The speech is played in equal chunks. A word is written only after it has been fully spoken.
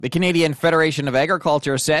The Canadian Federation of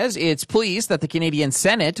Agriculture says it's pleased that the Canadian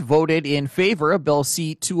Senate voted in favor of Bill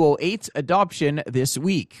C-208's adoption this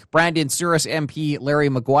week. Brandon Souris MP Larry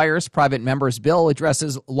Maguire's private member's bill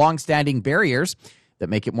addresses long-standing barriers that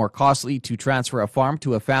make it more costly to transfer a farm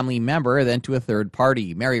to a family member than to a third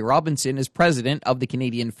party. Mary Robinson is president of the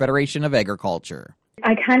Canadian Federation of Agriculture.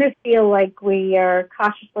 I kind of feel like we are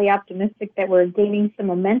cautiously optimistic that we're gaining some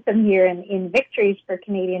momentum here in victories for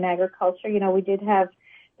Canadian agriculture. You know, we did have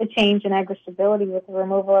the change in agri-stability with the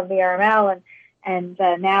removal of the RML, and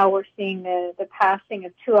now we're seeing the passing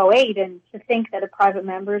of 208. And to think that a private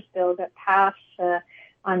member's bill got passed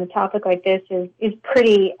on a topic like this is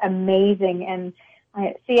pretty amazing. And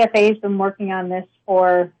CFA has been working on this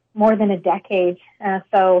for more than a decade.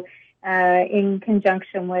 In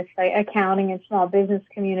conjunction with accounting and small business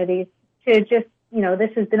communities, to just, you know, this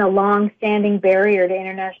has been a long-standing barrier to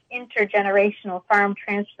intergenerational farm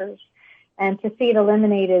transfers. And to see it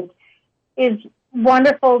eliminated is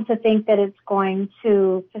wonderful. To think that it's going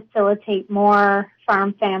to facilitate more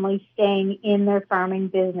farm families staying in their farming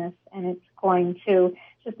business, and it's going to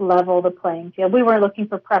just level the playing field. We weren't looking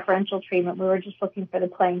for preferential treatment. We were just looking for the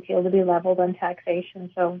playing field to be leveled on taxation.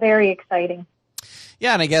 So very exciting.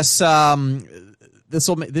 Yeah, and I guess this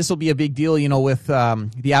will be a big deal, you know, with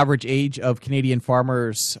the average age of Canadian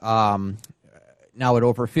farmers now at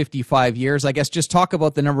over 55 years. I guess just talk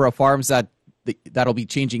about the number of farms that'll be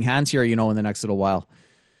changing hands here, you know, in the next little while.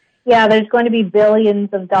 Yeah, there's going to be billions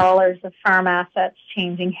of dollars of farm assets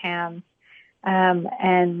changing hands.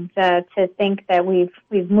 And to think that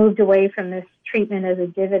we've moved away from this treatment as a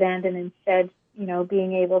dividend and instead, you know,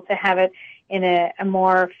 being able to have it in a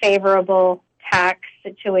more favorable tax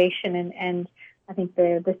situation, and I think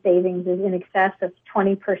the savings is in excess of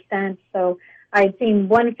 20%. So I'd seen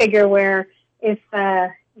one figure where if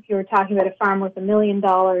you were talking about a farm with $1 million,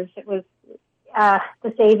 it was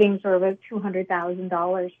the savings were about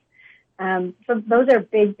 $200,000. So those are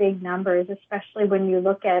big numbers, especially when you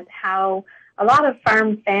look at how a lot of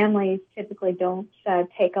farm families typically don't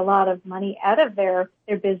take a lot of money out of their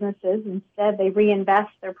businesses. Instead, they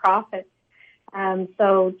reinvest their profits.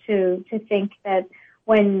 So to think that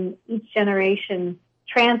when each generation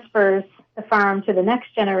transfers the farm to the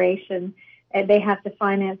next generation, they have to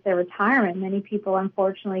finance their retirement. Many people,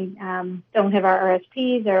 unfortunately, don't have our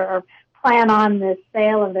RSPs or plan on the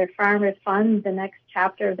sale of their farm to fund the next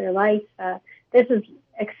chapter of their life. This is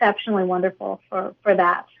exceptionally wonderful for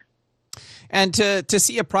that. And to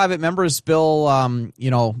see a private member's bill,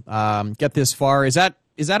 get this far, is that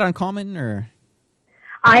uncommon, or?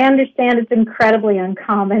 I understand it's incredibly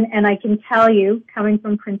uncommon, and I can tell you, coming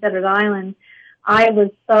from Prince Edward Island, I was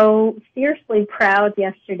so fiercely proud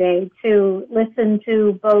yesterday to listen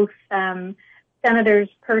to both Senators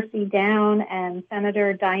Percy Down and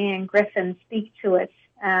Senator Diane Griffin speak to it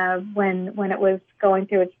when it was going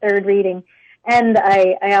through its third reading. And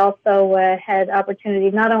I also had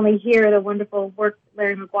opportunity not only hear the wonderful work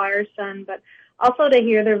Larry Maguire's done, but also to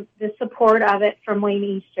hear the support of it from Wayne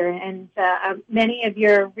Easter. And many of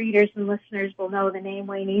your readers and listeners will know the name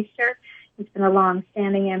Wayne Easter. He's been a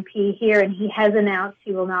long-standing MP here, and he has announced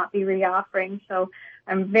he will not be reoffering. So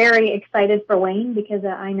I'm very excited for Wayne, because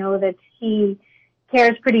I know that he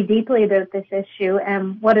cares pretty deeply about this issue.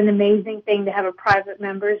 And what an amazing thing to have a private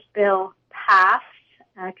member's bill passed,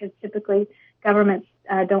 because typically governments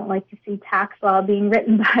don't like to see tax law being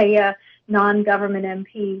written by non-government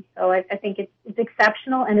MPs. So I think it's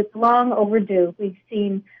exceptional, and it's long overdue. We've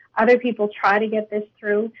seen other people try to get this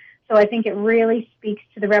through. So I think it really speaks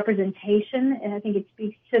to the representation, and I think it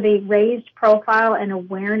speaks to the raised profile and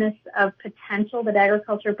awareness of potential that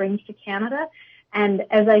agriculture brings to Canada. And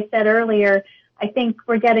as I said earlier, I think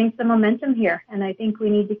we're getting some momentum here, and I think we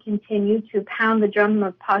need to continue to pound the drum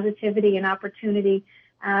of positivity and opportunity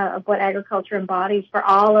of what agriculture embodies for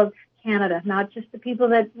all of Canada, not just the people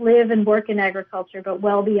that live and work in agriculture, but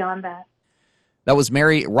well beyond that. That was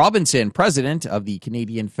Mary Robinson, president of the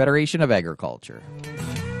Canadian Federation of Agriculture.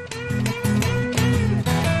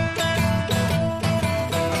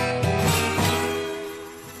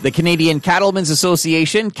 The Canadian Cattlemen's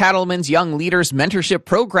Association Cattlemen's Young Leaders Mentorship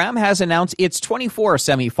Program has announced its 24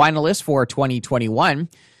 semi-finalists for 2021.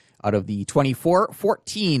 Out of the 24,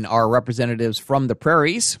 14 are representatives from the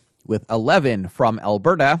prairies, with 11 from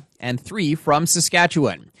Alberta and 3 from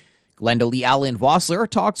Saskatchewan. Glenda Lee Allen Vossler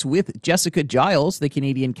talks with Jessica Giles, the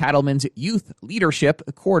Canadian Cattlemen's Youth Leadership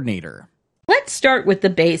Coordinator. Let's start with the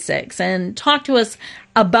basics and talk to us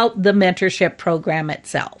about the mentorship program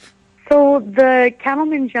itself. So the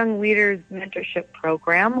Cattlemen's Young Leaders Mentorship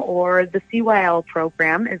Program, or the CYL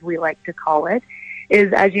program, as we like to call it,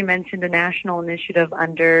 is, as you mentioned, a national initiative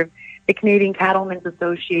under the Canadian Cattlemen's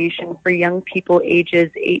Association for young people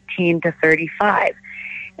ages 18 to 35.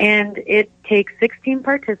 And it takes 16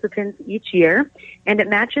 participants each year, and it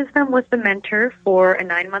matches them with the mentor for a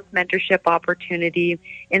 9-month mentorship opportunity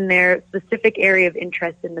in their specific area of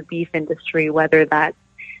interest in the beef industry, whether that's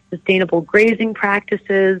sustainable grazing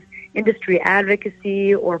practices, industry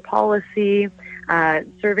advocacy or policy,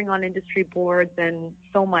 serving on industry boards, and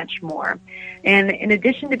so much more. And in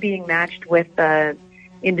addition to being matched with a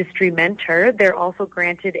industry mentor, they're also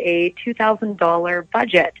granted a $2,000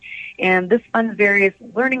 budget. And this funds various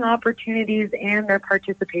learning opportunities and their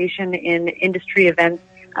participation in industry events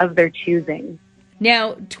of their choosing.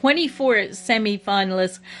 Now, 24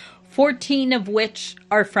 semifinalists, 14 of which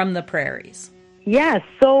are from the prairies. Yes,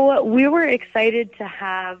 so we were excited to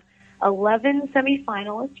have 11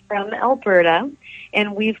 semifinalists from Alberta,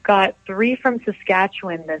 and we've got 3 from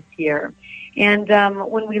Saskatchewan this year. And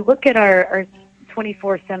when we look at our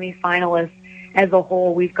 24 semifinalists as a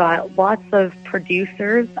whole, we've got lots of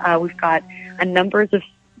producers, we've got a number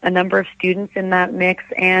of students in that mix,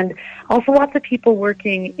 and also lots of people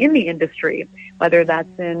working in the industry, whether that's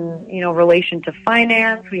in relation to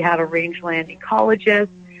finance. We have a rangeland ecologist,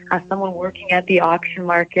 someone working at the auction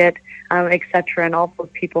market, et cetera, and all those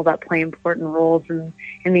people that play important roles in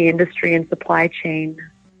the industry and supply chain.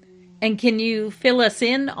 And can you fill us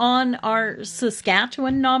in on our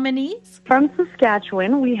Saskatchewan nominees? From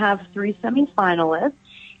Saskatchewan, we have 3 semifinalists,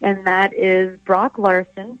 and that is Brock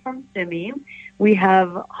Larson from Simi. We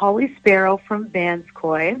have Holly Sparrow from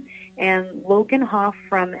Vanscoy and Logan Hoff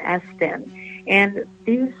from Eston. And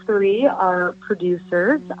these 3 are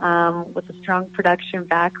producers with a strong production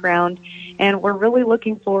background, and we're really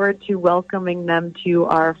looking forward to welcoming them to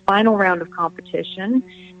our final round of competition,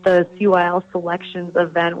 the CYL Selections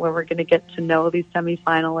event, where we're going to get to know these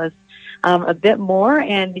semifinalists a bit more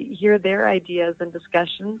and hear their ideas and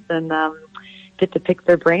discussions and get to pick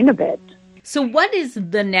their brain a bit. So what is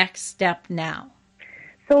the next step now?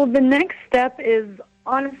 So the next step is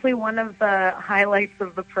honestly one of the highlights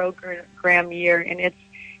of the program year, and it's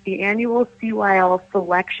the annual CYL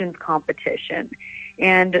Selections competition.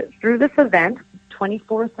 And through this event,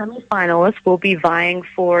 24 semifinalists will be vying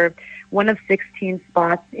for one of 16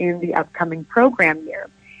 spots in the upcoming program year.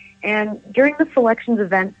 And during the selections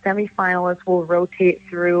event, semifinalists will rotate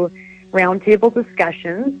through roundtable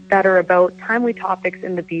discussions that are about timely topics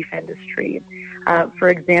in the beef industry. For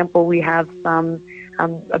example, we have some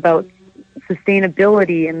about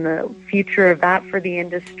sustainability and the future of that for the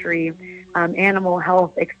industry, animal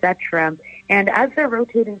health, etc. And as they're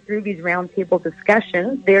rotating through these roundtable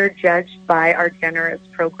discussions, they're judged by our generous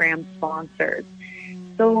program sponsors.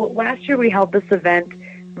 So last year we held this event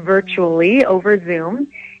virtually over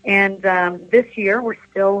Zoom, and this year we're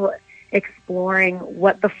still exploring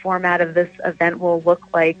what the format of this event will look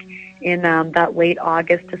like in that late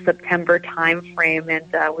August to September time frame, and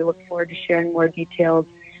we look forward to sharing more details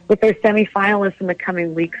with our semifinalists in the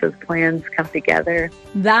coming weeks as plans come together.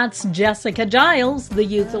 That's Jessica Giles, the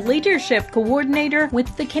Youth Leadership Coordinator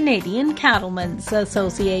with the Canadian Cattlemen's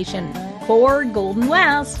Association. For Golden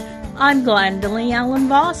West, I'm Glendalee Allen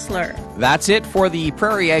Vossler. That's it for the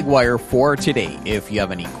Prairie Ag Wire for today. If you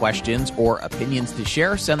have any questions or opinions to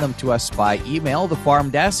share, send them to us by email,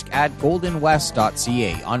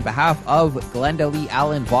 thefarmdesk@goldenwest.ca. On behalf of Glendalee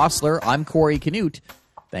Allen Vossler, I'm Corey Canute.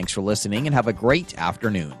 Thanks for listening and have a great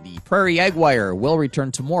afternoon. The Prairie Ag Wire will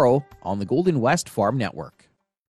return tomorrow on the Golden West Farm Network.